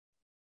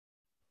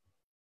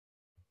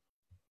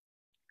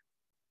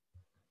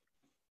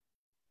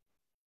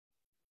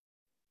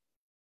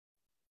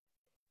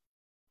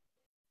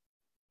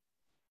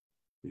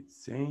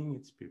It's saying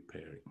it's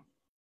preparing.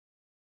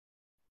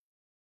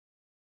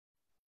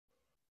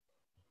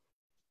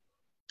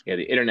 Yeah,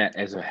 the internet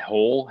as a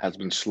whole has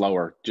been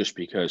slower just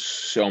because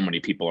so many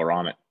people are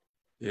on it.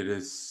 It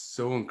is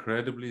so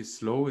incredibly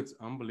slow. It's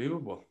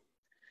unbelievable.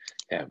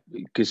 Yeah,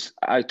 because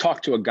I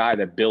talked to a guy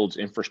that builds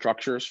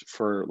infrastructures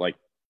for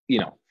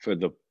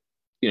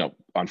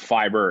on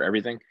fiber,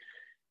 everything.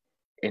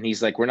 And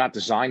he's like, we're not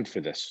designed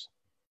for this.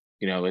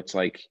 It's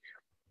like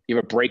you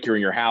have a breaker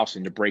in your house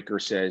and the breaker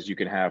says you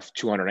can have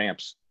 200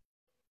 amps.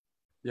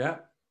 Yeah.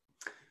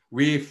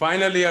 We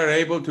finally are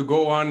able to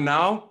go on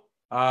now.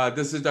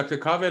 This is Dr.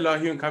 Kaveh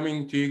Lahian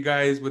coming to you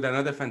guys with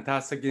another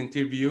fantastic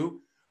interview.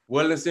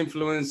 Wellness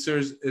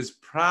Influencers is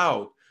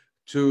proud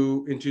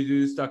to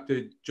introduce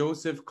Dr.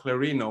 Joseph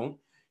Clarino.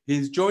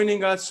 He's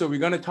joining us, so we're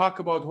going to talk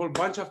about a whole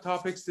bunch of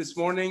topics this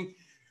morning.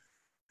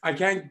 I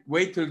can't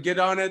wait to get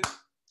on it.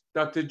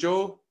 Dr.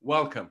 Joe,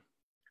 welcome.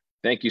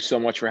 Thank you so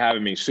much for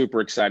having me. Super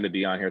excited to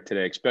be on here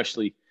today,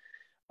 especially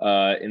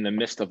in the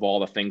midst of all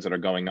the things that are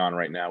going on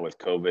right now with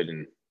COVID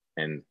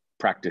and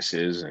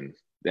practices and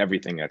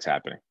everything that's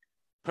happening.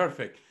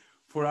 Perfect.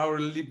 For our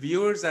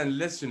viewers and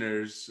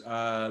listeners,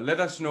 let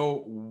us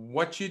know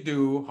what you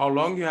do, how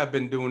long you have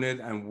been doing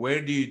it, and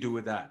where do you do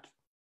with that?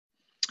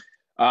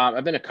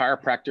 I've been a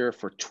chiropractor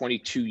for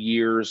 22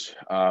 years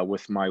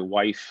with my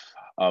wife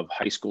of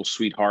high school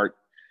sweetheart.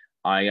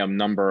 I am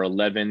number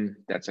 11.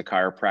 That's a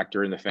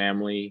chiropractor in the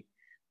family.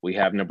 We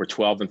have number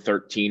 12 and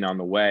 13 on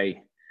the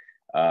way.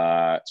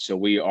 So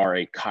we are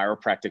a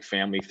chiropractic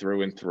family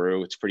through and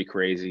through. It's pretty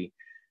crazy.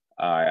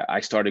 I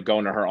started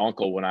going to her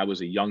uncle when I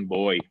was a young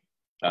boy.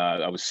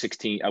 I was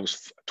 16. I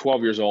was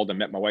 12 years old. I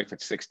met my wife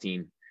at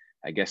 16.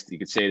 I guess you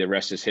could say the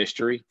rest is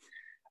history.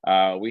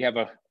 We have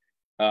a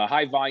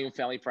high volume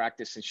family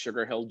practice in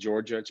Sugar Hill,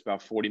 Georgia. It's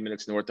about 40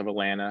 minutes north of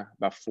Atlanta,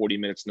 about 40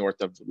 minutes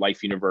north of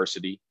Life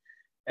University.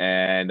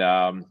 And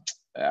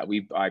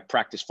I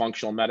practice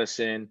functional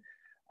medicine.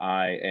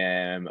 I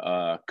am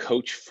a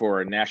coach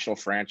for a national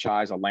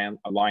franchise,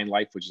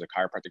 Alignlife, which is a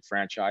chiropractic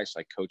franchise.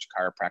 I coach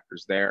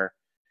chiropractors there.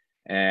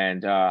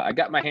 And I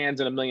got my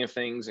hands in a million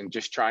things and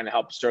just trying to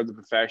help serve the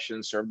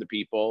profession, serve the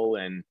people,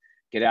 and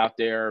get out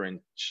there and,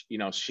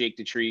 shake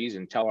the trees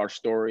and tell our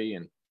story.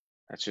 And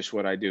that's just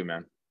what I do,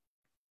 man.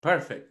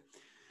 Perfect.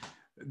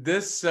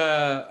 This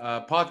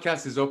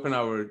podcast is open to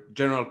our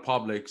general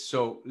public.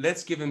 So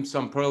let's give him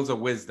some pearls of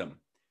wisdom.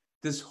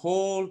 This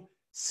whole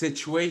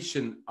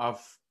situation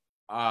of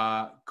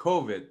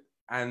COVID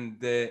and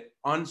the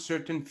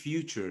uncertain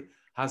future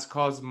has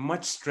caused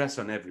much stress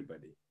on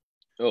everybody.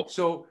 Oh.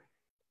 So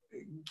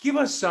give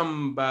us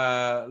some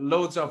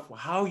loads of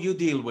how you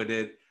deal with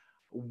it,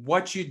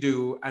 what you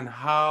do, and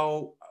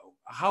how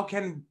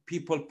can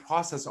people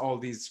process all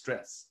these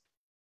stress?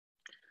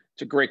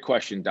 It's a great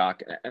question,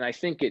 Doc. And I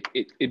think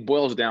it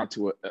boils down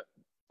to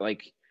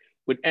like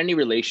with any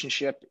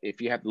relationship,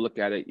 if you have to look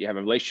at it, you have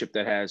a relationship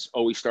that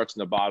always starts in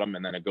the bottom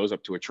and then it goes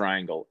up to a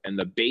triangle. And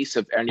the base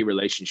of any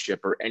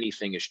relationship or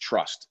anything is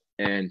trust.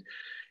 And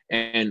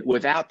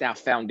without that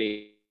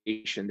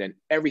foundation, then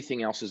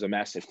everything else is a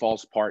mess. It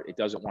falls apart. It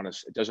doesn't want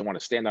to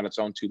stand on its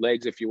own two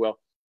legs, if you will.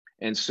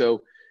 And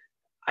so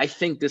I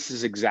think this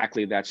is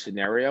exactly that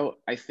scenario.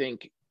 I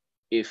think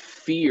if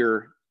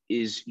fear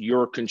is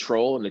your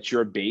control and it's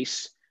your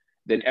base,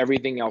 then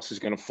everything else is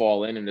going to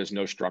fall in and there's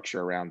no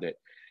structure around it.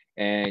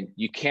 And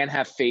you can't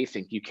have faith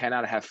and you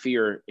cannot have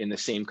fear in the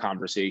same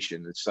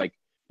conversation. It's like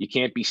you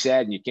can't be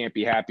sad and you can't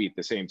be happy at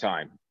the same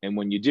time. And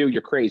when you do,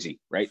 you're crazy,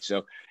 right?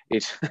 So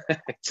it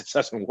just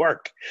doesn't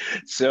work.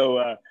 So,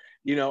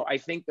 I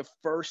think the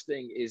first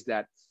thing is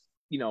that,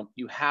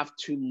 you have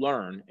to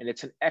learn, and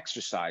it's an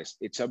exercise.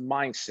 It's a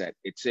mindset.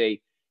 It's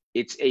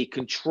a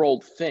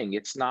controlled thing.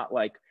 It's not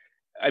like,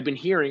 I've been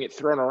hearing it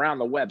thrown around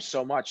the web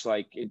so much,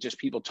 like just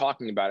people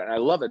talking about it. And I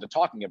love that they're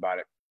talking about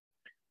it,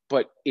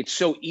 but it's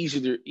so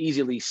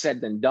easily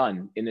said than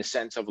done in the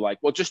sense of like,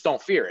 well, just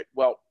don't fear it.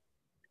 Well,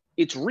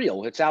 it's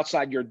real. It's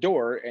outside your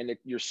door and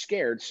you're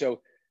scared.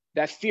 So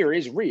that fear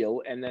is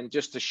real. And then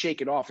just to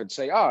shake it off and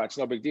say, oh, it's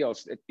no big deal.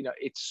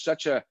 It's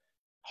such a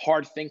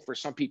hard thing for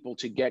some people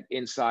to get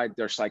inside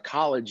their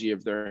psychology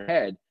of their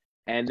head.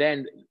 And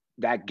then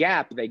that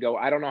gap, they go,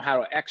 I don't know how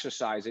to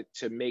exercise it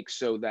to make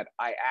so that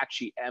I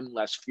actually am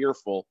less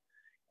fearful.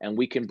 And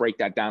we can break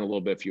that down a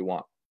little bit if you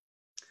want.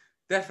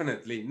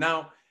 Definitely.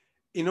 Now,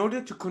 in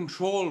order to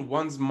control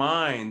one's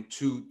mind,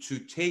 to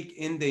take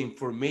in the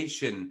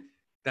information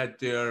that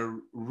they're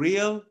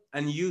real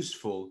and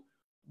useful,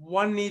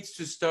 one needs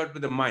to start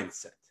with a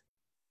mindset.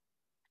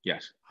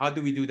 Yes. How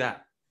do we do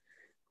that?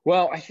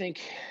 Well, I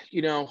think,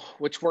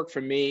 what's worked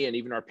for me and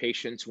even our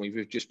patients,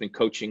 we've just been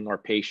coaching our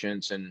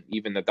patients and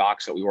even the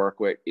docs that we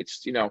work with.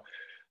 It's,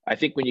 I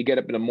think when you get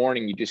up in the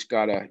morning, you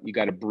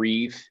gotta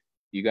breathe.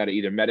 You gotta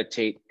either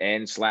meditate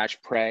and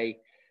 / pray,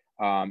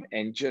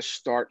 and just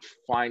start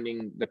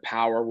finding the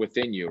power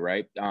within you,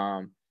 right?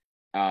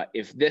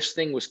 If this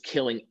thing was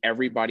killing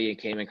everybody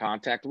it came in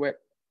contact with,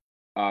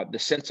 the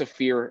sense of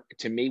fear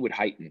to me would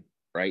heighten,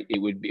 right? It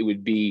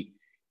would be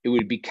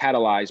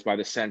catalyzed by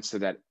the sense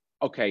that,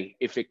 okay,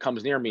 if it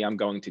comes near me, I'm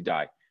going to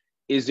die.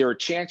 Is there a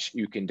chance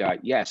you can die?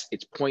 Yes,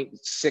 it's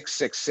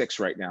 0.666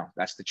 right now.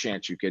 That's the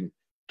chance you can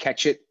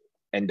catch it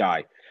and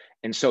die.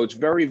 And so it's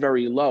very,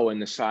 very low in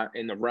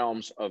the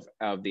realms of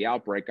the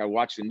outbreak. I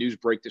watched the news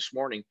break this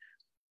morning.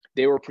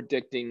 They were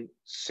predicting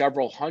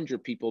several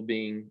hundred people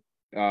being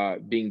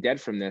dead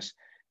from this.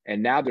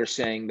 And now they're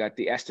saying that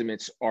the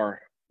estimates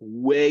are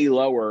way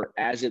lower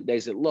as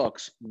it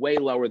looks, way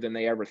lower than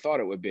they ever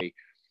thought it would be.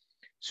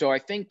 So I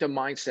think the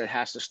mindset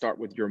has to start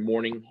with your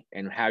morning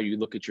and how you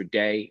look at your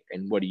day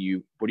and what are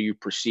you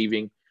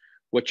perceiving?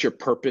 What's your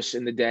purpose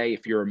in the day?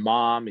 If you're a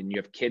mom and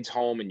you have kids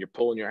home and you're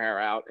pulling your hair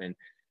out and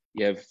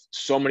you have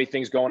so many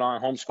things going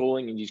on,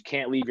 homeschooling, and you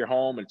can't leave your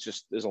home, it's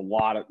just there's a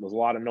lot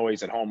of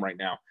noise at home right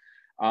now.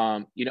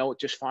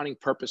 Just finding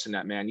purpose in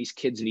that, man. These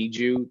kids need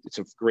you. It's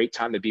a great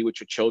time to be with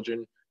your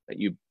children that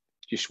you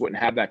just wouldn't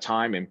have that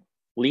time, and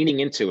leaning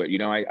into it.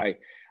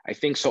 I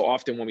think so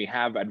often when we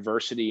have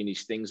adversity and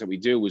these things that we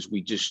do is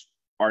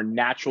our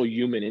natural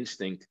human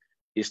instinct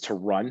is to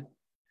run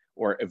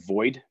or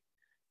avoid.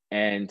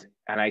 And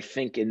I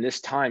think in this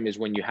time is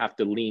when you have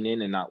to lean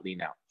in and not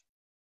lean out.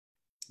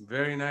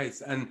 Very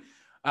nice. And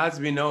as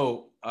we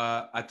know,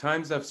 at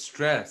times of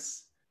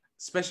stress,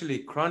 especially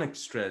chronic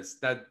stress,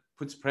 that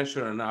puts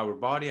pressure on our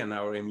body and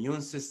our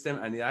immune system,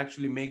 and it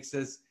actually makes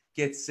us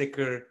get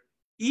sicker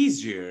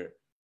easier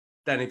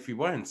than if we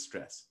weren't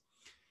stressed.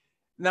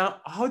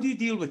 Now, how do you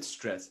deal with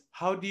stress?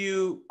 How do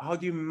you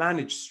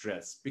manage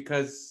stress?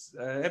 Because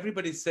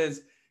everybody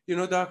says,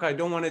 doc, I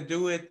don't want to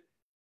do it,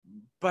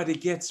 but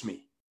it gets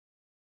me.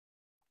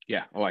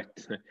 Yeah. All right.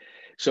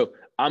 So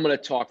I'm going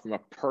to talk from a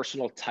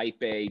personal type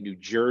A, New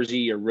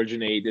Jersey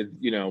originated,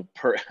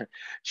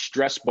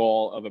 stress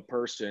ball of a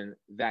person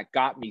that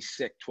got me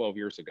sick 12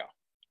 years ago.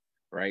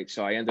 Right.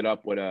 So I ended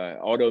up with an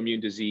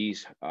autoimmune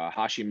disease,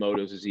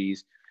 Hashimoto's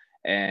disease.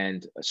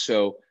 And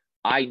so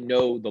I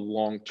know the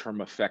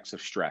long-term effects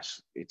of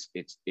stress. It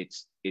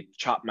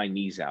chopped my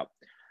knees out.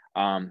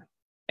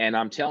 And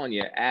I'm telling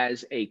you,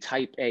 as a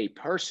type A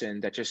person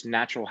that just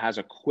natural has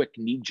a quick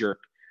knee jerk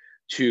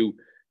to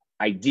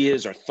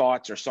ideas or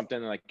thoughts or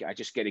something, like I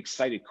just get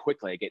excited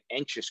quickly. I get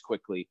anxious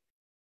quickly.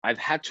 I've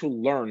had to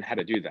learn how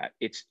to do that.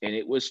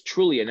 It was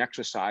truly an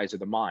exercise of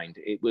the mind.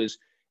 It was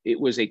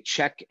a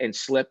check and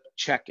slip,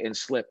 check and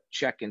slip,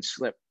 check and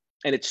slip.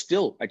 And it's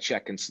still a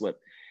check and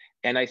slip.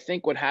 And I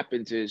think what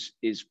happens is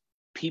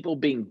people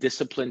being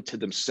disciplined to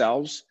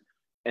themselves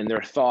and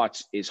their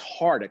thoughts is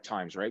hard at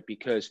times, right?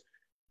 Because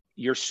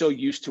you're so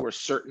used to a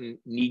certain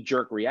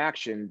knee-jerk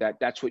reaction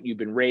that's what you've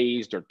been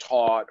raised or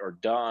taught or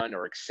done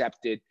or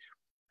accepted.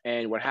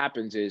 And what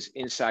happens is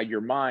inside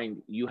your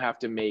mind, you have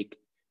to make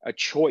a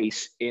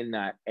choice in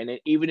that. And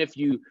even if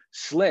you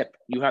slip,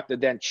 you have to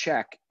then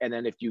check. And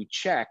then if you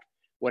check,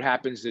 what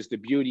happens is the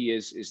beauty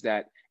is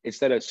that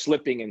instead of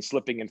slipping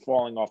and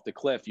falling off the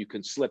cliff, you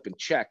can slip and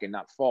check and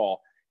not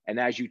fall. And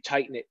as you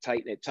tighten it,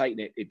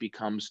 it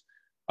becomes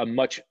a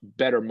much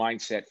better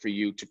mindset for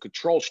you to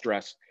control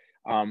stress,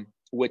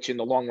 which in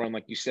the long run,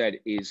 like you said,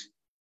 is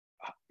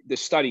the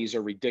studies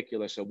are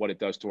ridiculous of what it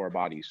does to our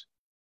bodies.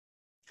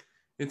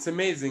 It's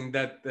amazing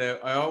that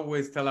I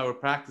always tell our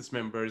practice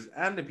members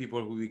and the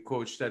people who we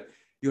coach that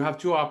you have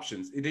two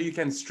options. Either you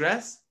can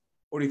stress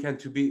or you can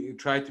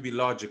try to be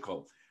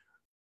logical.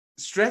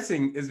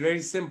 Stressing is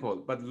very simple,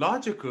 but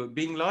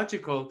being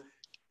logical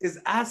is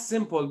as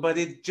simple, but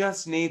it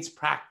just needs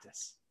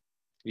practice.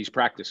 Needs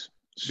practice.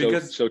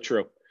 So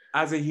true.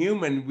 As a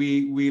human,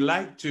 we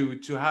like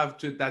to have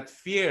that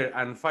fear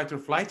and fight or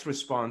flight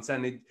response,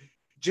 and it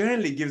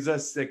generally gives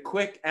us a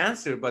quick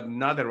answer, but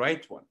not the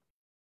right one.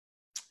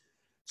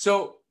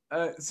 So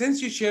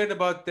since you shared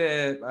about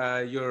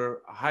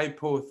your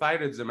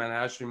hypothyroidism and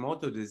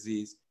Hashimoto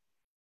disease,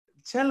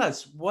 tell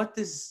us what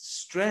this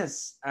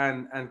stress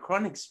and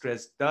chronic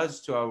stress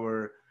does to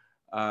our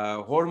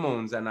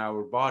hormones and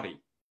our body.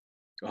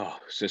 Oh,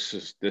 this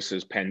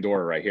is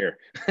Pandora right here.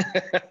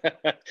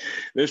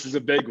 This is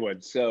a big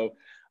one. So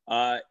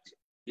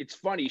it's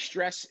funny,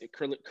 stress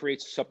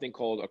creates something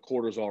called a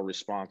cortisol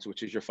response,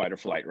 which is your fight or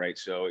flight, right?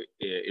 So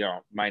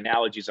my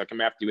analogy is like,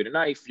 I'm after you with a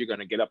knife, you're going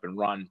to get up and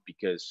run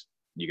because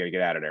you got to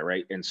get out of there,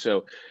 right? And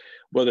so,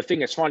 well, the thing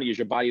that's funny is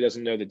your body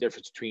doesn't know the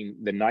difference between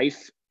the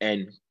knife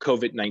and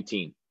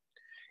COVID-19.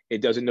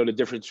 It doesn't know the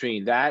difference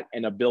between that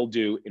and a bill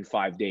due in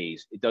 5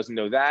 days. It doesn't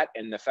know that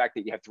and the fact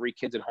that you have 3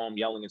 kids at home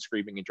yelling and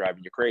screaming and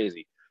driving you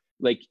crazy.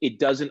 Like, it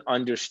doesn't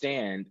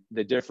understand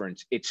the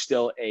difference. It's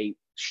still a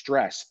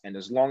stress. And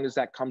as long as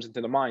that comes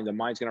into the mind's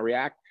going to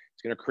react.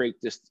 It's going to create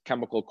this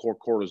chemical called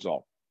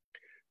cortisol.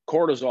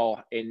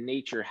 Cortisol in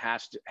nature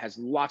has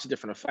lots of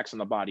different effects on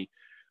the body.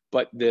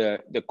 But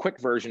the quick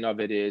version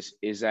of it is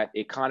that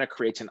it kind of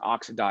creates an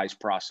oxidized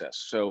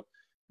process. So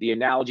the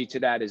analogy to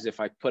that is if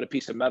I put a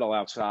piece of metal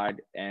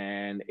outside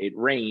and it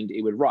rained,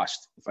 it would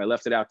rust. If I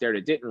left it out there and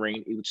it didn't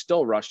rain, it would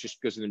still rust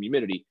just because of the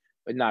humidity,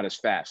 but not as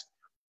fast.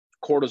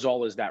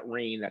 Cortisol is that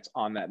rain that's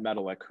on that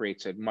metal that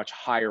creates a much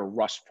higher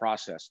rust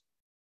process.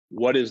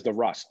 What is the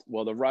rust?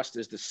 Well, the rust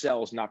is the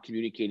cells not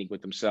communicating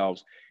with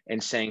themselves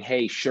and saying,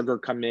 hey, sugar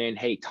come in,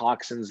 hey,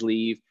 toxins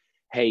leave.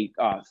 hey,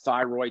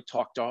 thyroid,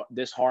 talk to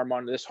this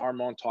hormone,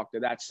 talk to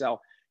that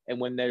cell. And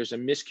when there's a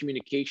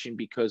miscommunication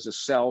because the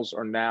cells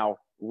are now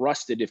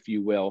rusted, if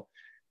you will,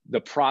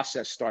 the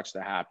process starts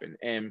to happen.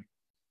 And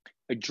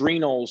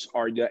adrenals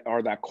are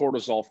that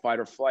cortisol fight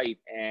or flight,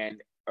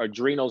 and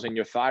adrenals and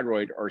your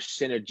thyroid are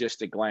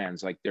synergistic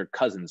glands, like they're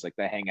cousins, like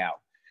they hang out.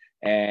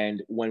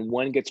 And when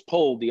one gets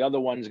pulled, the other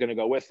one's going to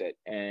go with it.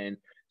 And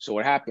so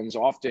what happens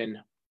often,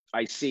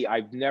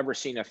 I've never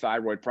seen a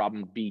thyroid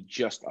problem be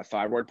just a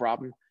thyroid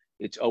problem.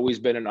 It's always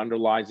been an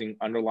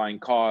underlying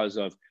cause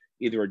of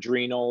either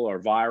adrenal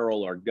or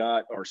viral or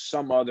gut or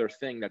some other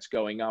thing that's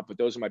going up. But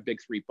those are my big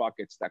three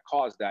buckets that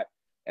cause that.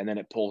 And then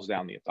it pulls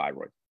down the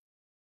thyroid.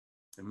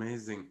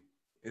 Amazing.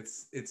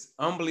 It's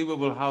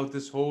unbelievable how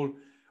this whole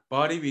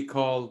body we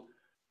call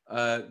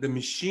the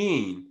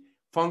machine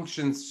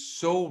functions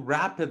so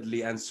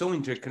rapidly and so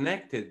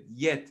interconnected,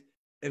 yet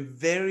a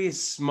very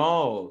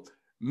small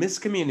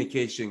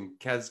miscommunication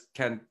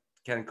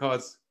can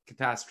cause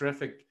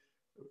catastrophic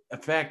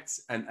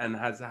effects and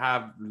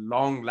have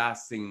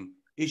long-lasting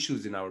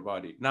issues in our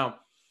body. Now,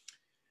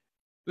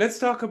 let's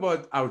talk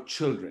about our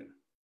children.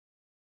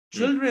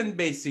 Children,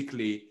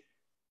 basically,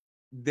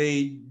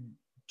 they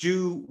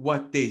do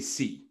what they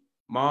see.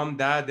 Mom,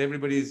 dad,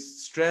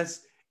 everybody's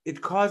stressed.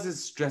 It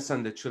causes stress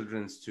on the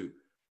children's too.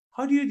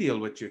 How do you deal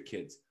with your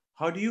kids?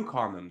 How do you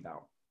calm them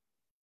down?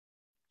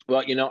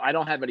 Well, I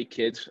don't have any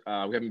kids. We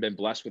haven't been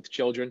blessed with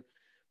children,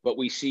 but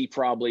we see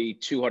probably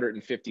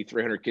 250,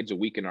 300 kids a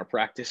week in our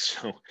practice.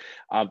 So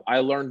I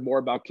learned more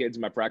about kids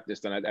in my practice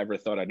than I'd ever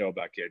thought I know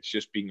about kids,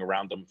 just being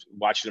around them,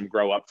 watching them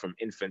grow up from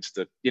infants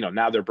to,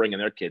 now they're bringing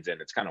their kids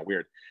in. It's kind of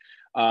weird.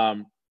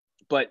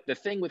 But the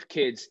thing with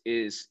kids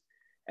is,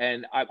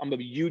 and I'm a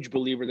huge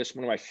believer, this is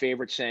one of my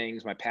favorite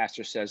sayings, my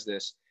pastor says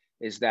this,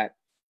 is that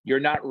you're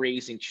not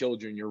raising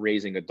children, you're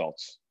raising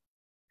adults.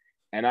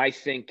 And I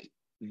think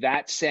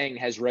that saying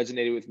has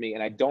resonated with me,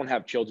 and I don't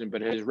have children,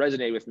 but it has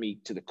resonated with me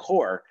to the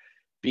core,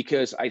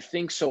 because I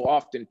think so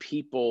often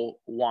people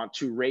want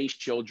to raise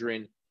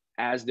children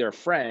as their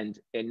friend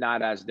and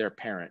not as their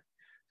parent.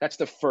 That's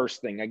the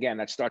first thing. Again,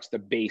 that starts the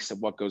base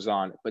of what goes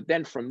on. But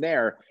then from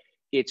there,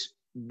 it's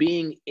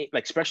being,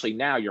 like, especially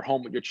now, you're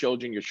home with your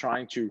children, you're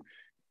trying to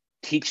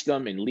teach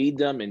them and lead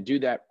them and do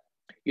that.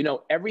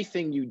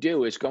 Everything you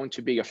do is going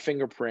to be a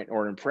fingerprint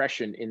or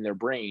impression in their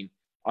brain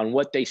on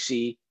what they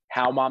see,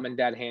 how mom and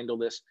dad handle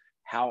this,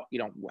 how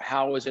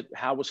was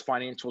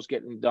financials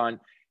getting done.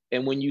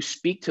 And when you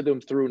speak to them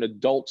through an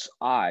adult's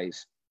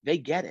eyes, they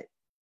get it.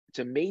 It's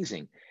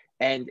amazing.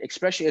 And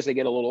especially as they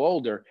get a little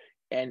older,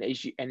 and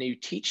you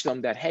teach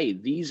them that, hey,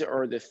 these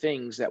are the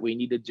things that we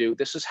need to do.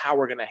 This is how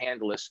we're going to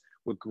handle this,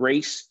 with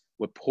grace,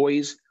 with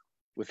poise,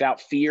 without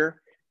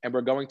fear. And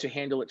we're going to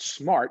handle it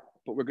smart,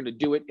 but we're going to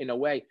do it in a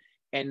way.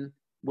 And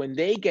when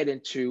they get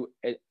into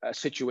a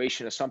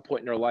situation at some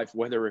point in their life,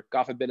 whether,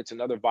 God forbid, it's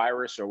another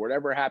virus or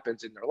whatever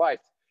happens in their life,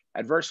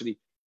 adversity,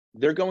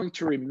 they're going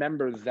to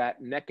remember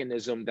that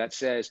mechanism that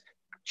says,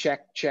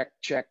 check, check,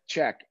 check,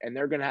 check. And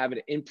they're going to have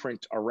an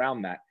imprint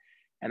around that.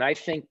 And I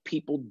think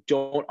people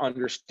don't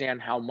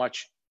understand how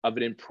much of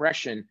an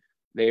impression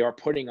they are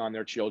putting on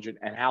their children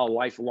and how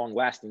lifelong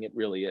lasting it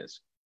really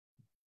is.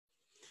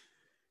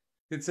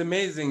 It's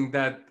amazing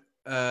that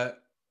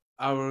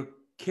our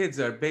kids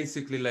are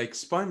basically like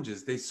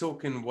sponges. They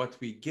soak in what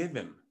we give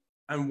them.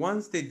 And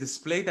once they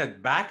display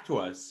that back to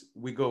us,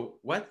 we go,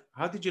 what?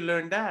 How did you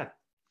learn that?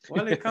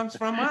 Well, it comes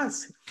from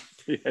us.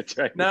 Yeah, that's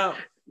right. Now,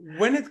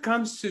 when it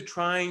comes to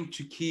trying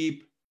to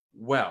keep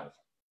well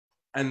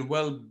and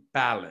well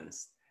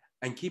balanced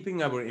and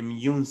keeping our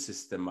immune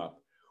system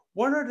up,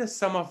 what are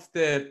some of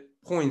the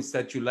points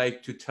that you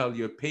like to tell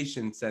your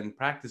patients and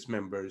practice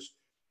members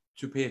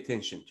to pay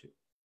attention to?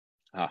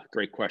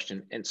 Great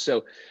question. And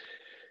so,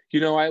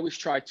 I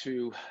always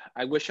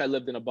I wish I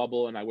lived in a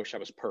bubble and I wish I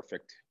was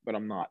perfect, but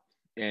I'm not.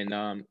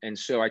 And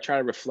so I try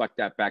to reflect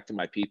that back to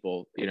my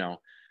people,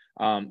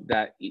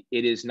 that it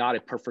is not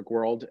a perfect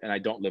world and I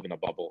don't live in a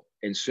bubble.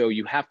 And so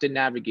you have to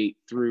navigate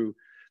through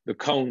the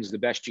cones the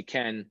best you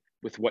can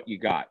with what you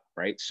got,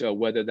 right? So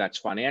whether that's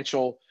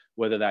financial,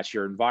 whether that's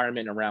your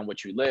environment around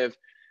which you live,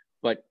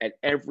 but at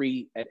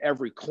every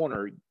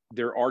corner,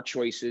 there are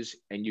choices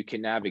and you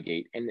can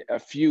navigate. And a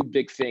few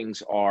big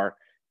things are: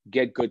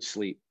 get good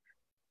sleep,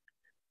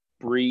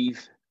 breathe,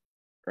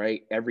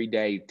 right? Every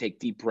day, take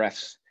deep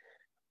breaths,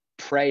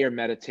 pray or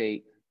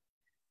meditate,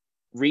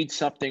 read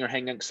something or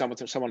hang out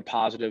with someone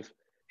positive,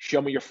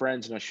 show me your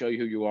friends and I'll show you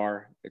who you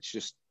are. It's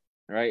just,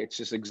 right? It's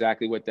just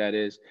exactly what that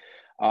is.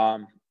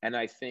 And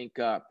I think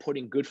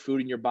putting good food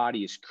in your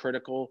body is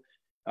critical.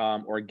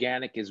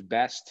 Organic is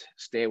best.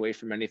 Stay away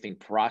from anything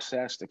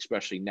processed,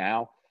 especially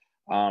now.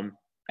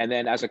 And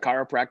then as a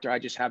chiropractor, I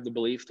just have the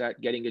belief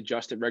that getting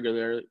adjusted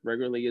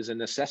regularly is a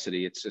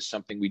necessity. It's just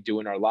something we do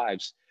in our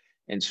lives.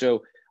 And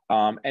so,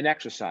 and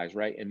exercise,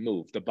 right? And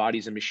move. The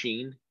body's a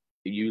machine.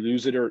 You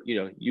use it or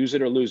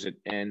lose it.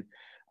 And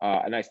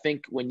I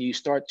think when you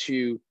start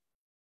to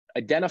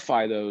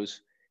identify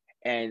those,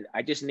 and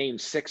I just named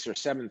 6 or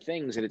 7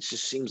 things, and it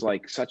just seems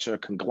like such a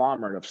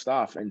conglomerate of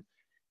stuff. And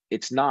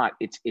It's not.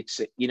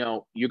 It's you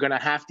know, you're going to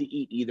have to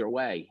eat either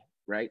way,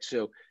 right?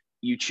 So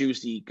you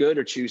choose to eat good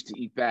or choose to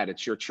eat bad.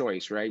 It's your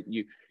choice, right?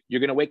 You're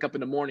going to wake up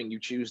in the morning, you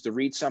choose to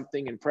read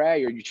something and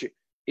pray, or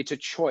it's a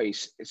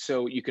choice.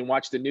 So you can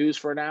watch the news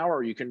for an hour,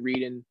 or you can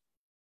read and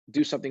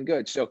do something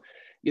good. So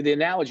the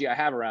analogy I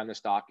have around this,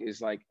 doc, is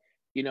like,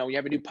 you know, you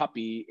have a new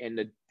puppy and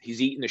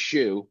he's eating the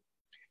shoe.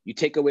 You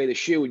take away the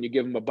shoe and you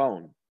give him a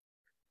bone.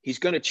 He's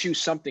going to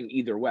choose something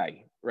either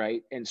way,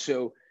 right? And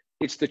so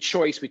it's the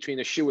choice between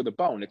the shoe or the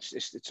bone. It's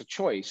a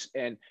choice.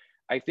 And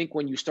I think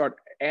when you start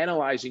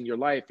analyzing your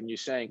life and you're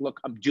saying, look,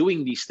 I'm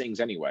doing these things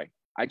anyway.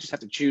 I just have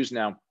to choose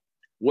now,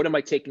 what am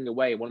I taking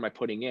away? What am I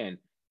putting in?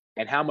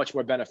 And how much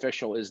more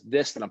beneficial is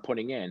this that I'm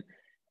putting in?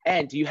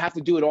 And do you have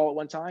to do it all at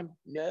one time?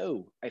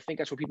 No. I think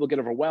that's where people get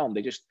overwhelmed.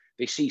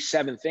 They see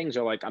 7 things,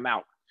 they're like, I'm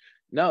out.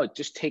 No,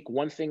 just take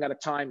one thing at a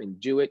time and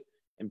do it,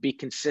 and be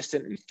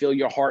consistent, and fill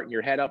your heart and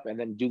your head up, and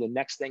then do the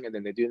next thing, and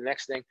then they do the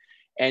next thing.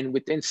 And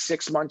within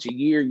 6 months, a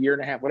year, year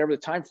and a half, whatever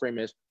the time frame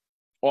is,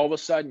 all of a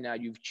sudden now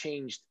you've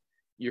changed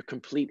your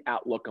complete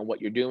outlook on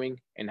what you're doing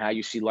and how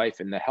you see life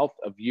and the health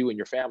of you and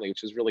your family,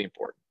 which is really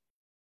important.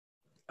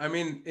 I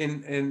mean,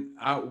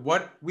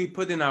 what we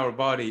put in our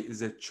body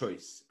is a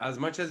choice. As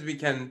much as we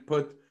can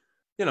put,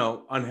 you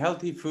know,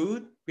 unhealthy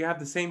food, we have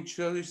the same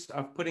choice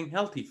of putting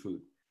healthy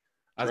food.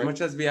 As Right.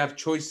 much as we have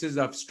choices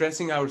of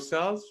stressing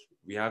ourselves,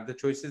 we have the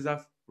choices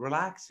of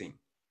relaxing.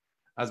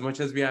 As much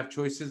as we have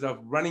choices of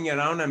running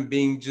around and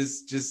being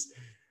just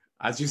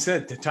as you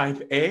said, the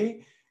type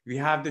A, we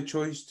have the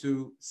choice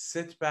to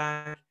sit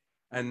back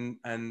and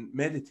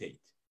meditate.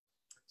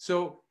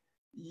 So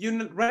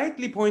you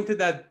rightly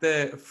pointed at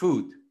the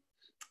food.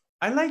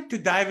 I like to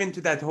dive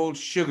into that whole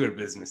sugar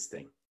business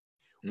thing.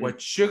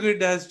 What sugar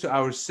does to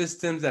our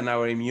systems and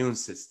our immune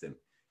system.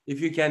 If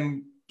you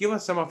can give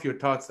us some of your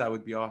thoughts, that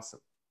would be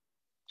awesome.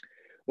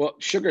 Well,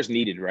 sugar is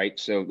needed, right?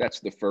 So that's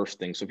the first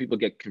thing. So people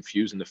get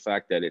confused in the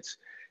fact that it's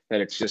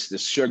just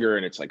this sugar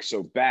and it's like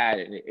so bad,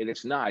 and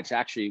it's not. It's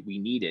actually, we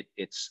need it.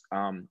 It's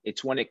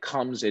when it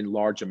comes in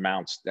large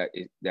amounts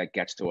that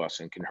gets to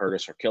us and can hurt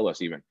us or kill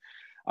us even.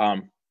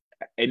 I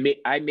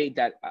made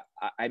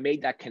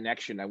that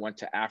connection. I went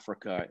to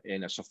Africa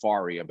in a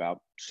safari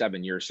about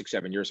 6,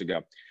 7 years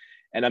ago.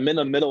 And I'm in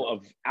the middle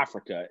of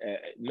Africa,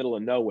 middle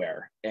of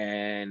nowhere.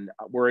 And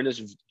we're in this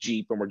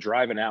Jeep and we're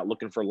driving out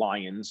looking for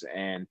lions.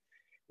 And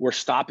we're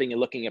stopping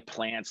and looking at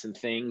plants and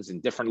things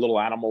and different little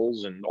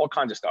animals and all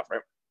kinds of stuff,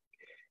 right?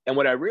 And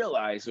what I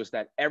realized was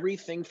that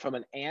everything from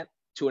an ant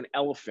to an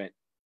elephant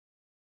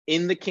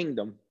in the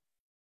kingdom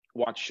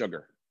wants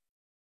sugar.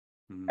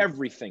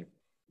 Everything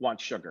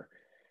wants sugar.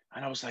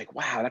 And I was like,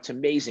 wow, that's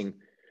amazing.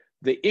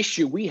 The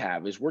issue we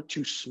have is we're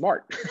too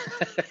smart.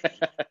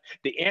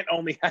 The ant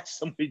only has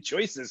so many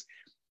choices.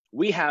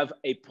 We have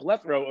a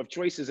plethora of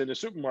choices in the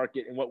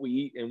supermarket in what we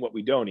eat and what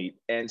we don't eat.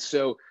 And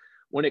so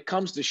when it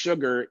comes to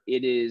sugar,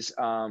 it is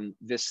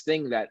this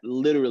thing that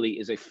literally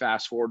is a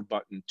fast forward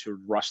button to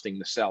rusting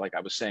the cell, like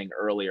I was saying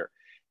earlier.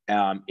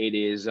 It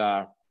is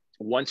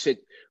once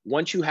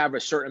you have a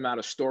certain amount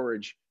of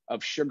storage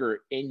of sugar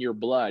in your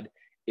blood,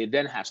 it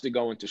then has to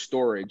go into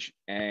storage.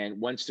 And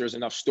once there's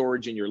enough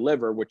storage in your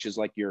liver, which is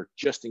like your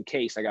just in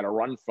case I got to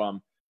run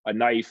from a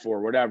knife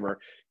or whatever,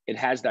 it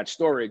has that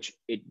storage.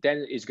 It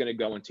then is going to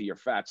go into your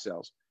fat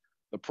cells.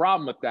 The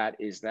problem with that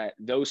is that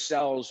those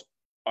cells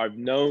are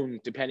known,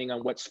 depending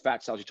on what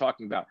fat cells you're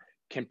talking about,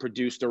 can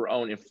produce their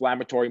own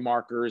inflammatory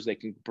markers. They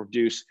can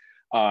produce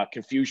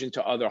confusion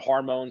to other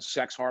hormones,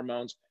 sex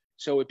hormones.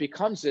 So it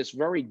becomes this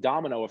very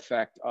domino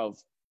effect of,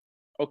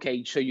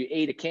 okay, so you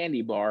ate a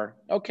candy bar,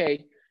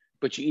 okay,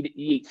 but you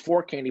eat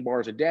 4 candy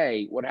bars a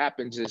day. What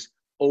happens is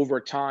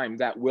over time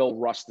that will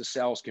rust the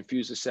cells,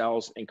 confuse the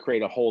cells, and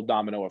create a whole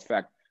domino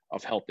effect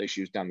of health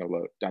issues down the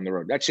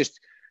road. That's just,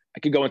 I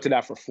could go into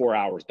that for 4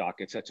 hours, Doc.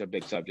 It's such a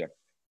big subject.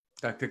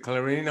 Dr.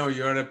 Clarino,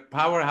 you're a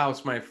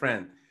powerhouse, my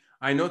friend.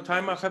 I know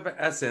time of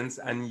essence,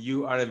 and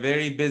you are a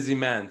very busy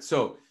man.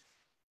 So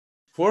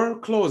for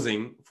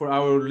closing, for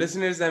our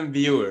listeners and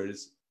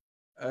viewers,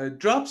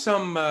 drop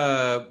some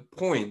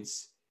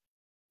points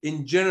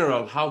in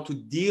general, how to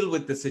deal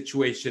with the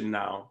situation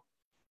now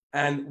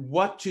and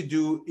what to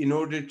do in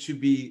order to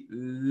be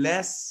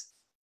less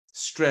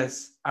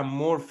stressed and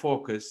more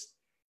focused,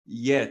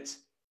 yet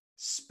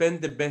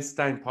spend the best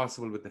time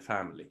possible with the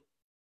family.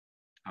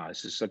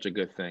 This is such a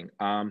good thing.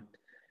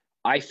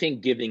 I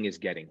think giving is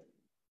getting,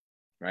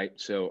 right?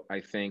 So I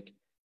think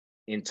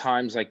in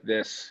times like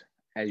this,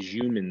 as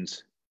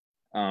humans,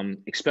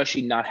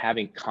 especially not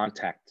having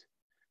contact,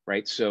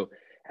 right? So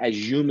as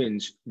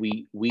humans,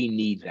 we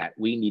need that.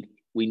 We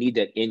need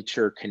that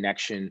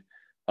interconnection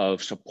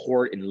of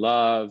support and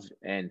love.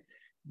 And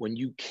when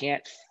you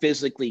can't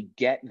physically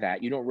get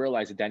that, you don't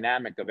realize the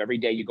dynamic of every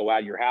day you go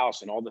out of your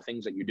house and all the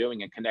things that you're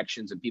doing and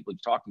connections and people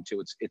you're talking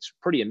to. It's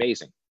pretty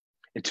amazing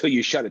until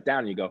you shut it down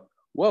and you go,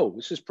 whoa,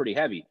 this is pretty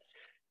heavy.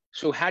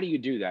 So how do you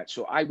do that?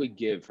 So I would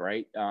give,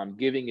 right?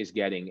 Giving is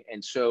getting.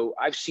 And so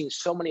I've seen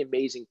so many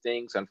amazing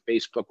things on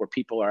Facebook where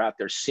people are out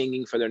there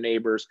singing for their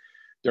neighbors.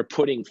 They're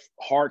putting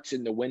hearts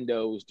in the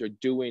windows. They're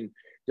doing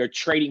they're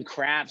trading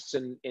crafts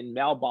in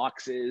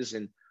mailboxes,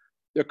 and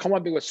they're coming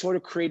up with sort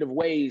of creative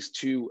ways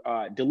to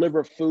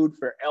deliver food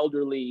for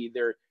elderly.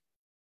 They're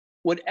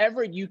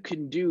whatever you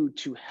can do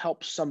to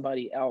help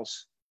somebody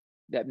else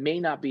that may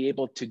not be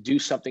able to do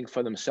something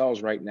for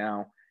themselves right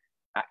now.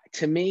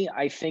 To me,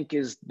 I think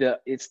it's the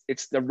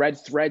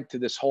red thread to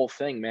this whole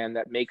thing, man,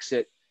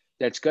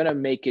 that's going to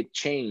make it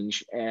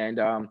change. And,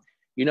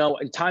 you know,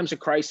 in times of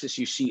crisis,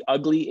 you see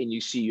ugly and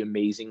you see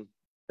amazing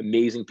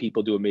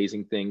people do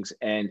amazing things.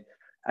 And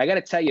I got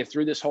to tell you,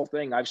 through this whole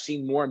thing, I've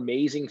seen more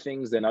amazing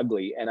things than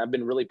ugly. And I've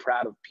been really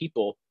proud of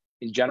people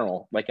in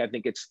general. Like, I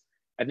think it's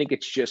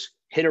just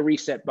hit a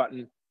reset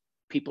button.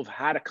 People have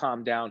had to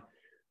calm down,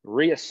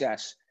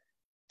 reassess,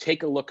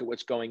 take a look at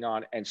what's going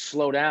on, and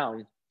slow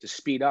down to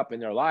speed up in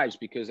their lives,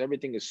 because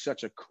everything is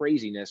such a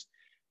craziness.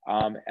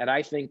 And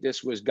I think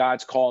this was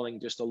God's calling,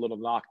 just a little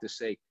knock to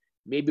say,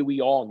 maybe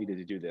we all needed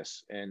to do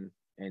this and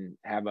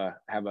have a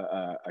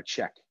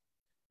check.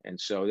 And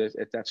so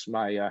that's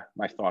my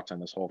thoughts on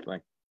this whole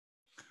thing.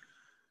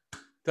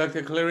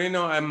 Dr.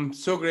 Clarino, I'm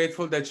so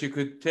grateful that you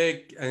could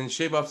take and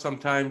shave off some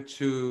time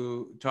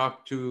to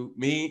talk to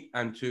me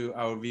and to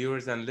our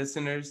viewers and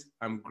listeners.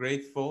 I'm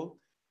grateful.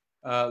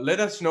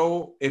 Let us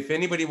know if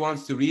anybody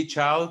wants to reach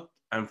out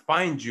and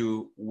find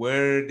you,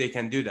 where they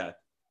can do that.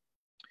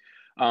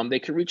 They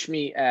can reach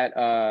me at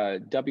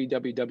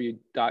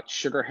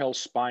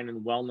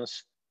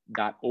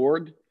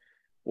www.sugarhillspineandwellness.org,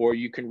 or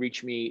you can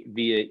reach me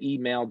via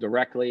email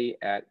directly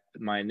at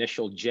my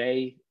initial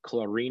J,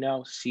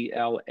 Clarino,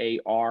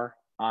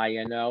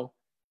 CLARINO,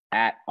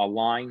 at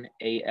Align,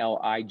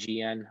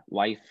 ALIGN,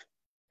 Life,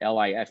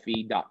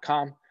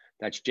 LIFE.com.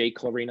 That's J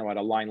Clarino at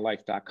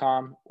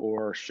Alignlife.com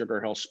or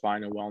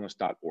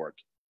sugarhillspineandwellness.org.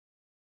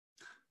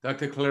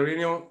 Dr.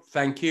 Clarino,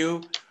 thank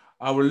you.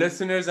 Our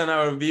listeners and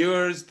our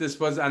viewers, this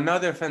was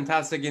another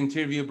fantastic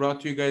interview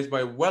brought to you guys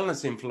by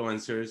Wellness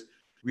Influencers.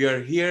 We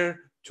are here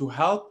to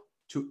help,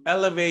 to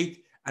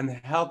elevate, and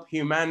help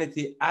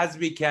humanity as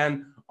we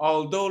can,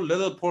 although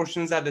little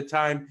portions at a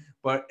time,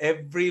 but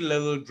every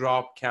little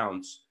drop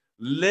counts.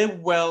 Live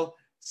well,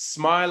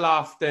 smile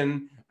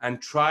often,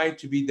 and try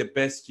to be the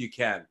best you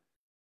can.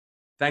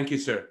 Thank you,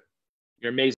 sir. You're amazing.